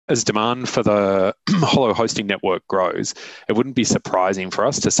as demand for the Holo hosting network grows, it wouldn't be surprising for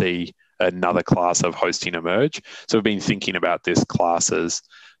us to see another class of hosting emerge. So we've been thinking about these classes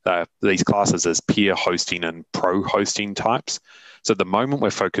as peer hosting and pro hosting types. So at the moment,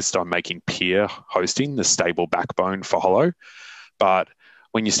 we're focused on making peer hosting the stable backbone for Holo. But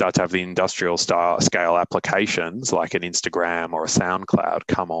when you start to have the industrial scale applications like an Instagram or a SoundCloud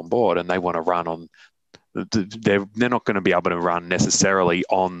come on board and they want to run on, they're not going to be able to run necessarily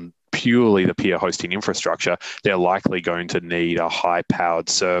on purely the peer hosting infrastructure. They're likely going to need a high-powered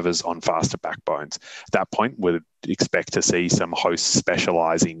servers on faster backbones. At that point, we'd expect to see some hosts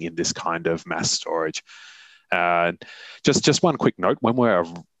specializing in this kind of mass storage. Just one quick note, when we're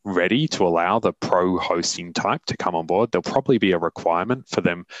ready to allow the pro hosting type to come on board, there'll probably be a requirement for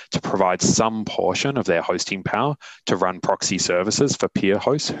them to provide some portion of their hosting power to run proxy services for peer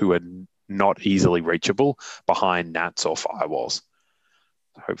hosts who are not easily reachable behind NATs or firewalls.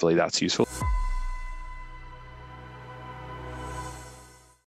 Hopefully that's useful.